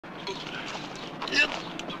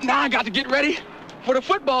Now I got to get ready for the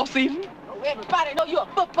football season. Oh, everybody know you're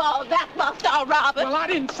a football basketball star, Robert. Well, I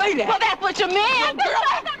didn't say that. Well, that's what you meant.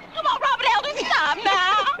 Come on, Robert Eldridge, stop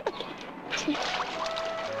now.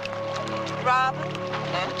 Robert?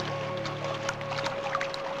 Huh?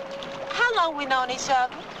 How long we known each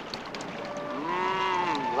other?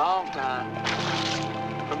 Long time.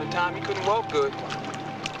 From the time you couldn't walk good.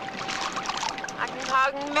 I can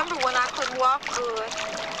hardly remember when I couldn't walk good.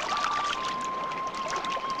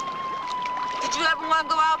 Did you ever want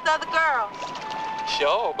to go out with other girls?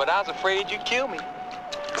 Sure, but I was afraid you'd kill me.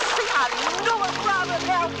 I knew it, Robert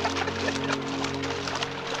Eldridge.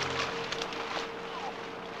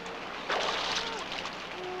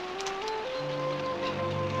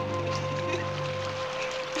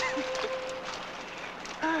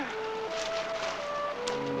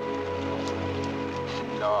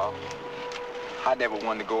 No, I never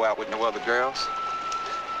wanted to go out with no other girls.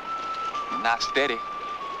 Not steady.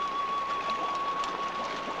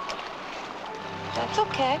 That's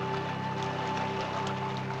okay.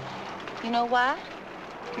 You know why?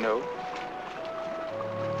 No.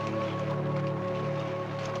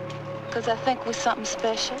 Because I think we're something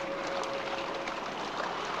special.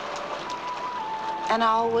 And I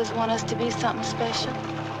always want us to be something special.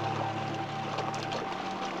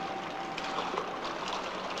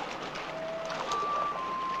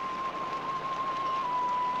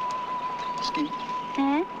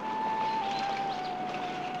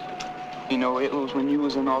 You know, it was when you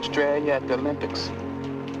was in Australia at the Olympics.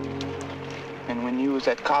 And when you was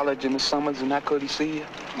at college in the summers and I couldn't see you.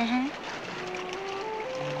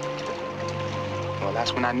 Well,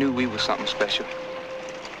 that's when I knew we was something special.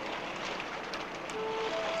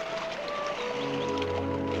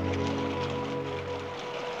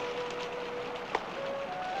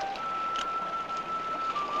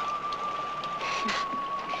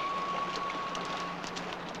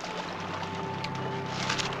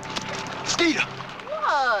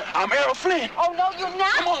 What? I'm Errol Flynn. Oh, no, you're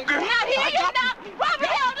not. Come on, girl. Not here, you're not.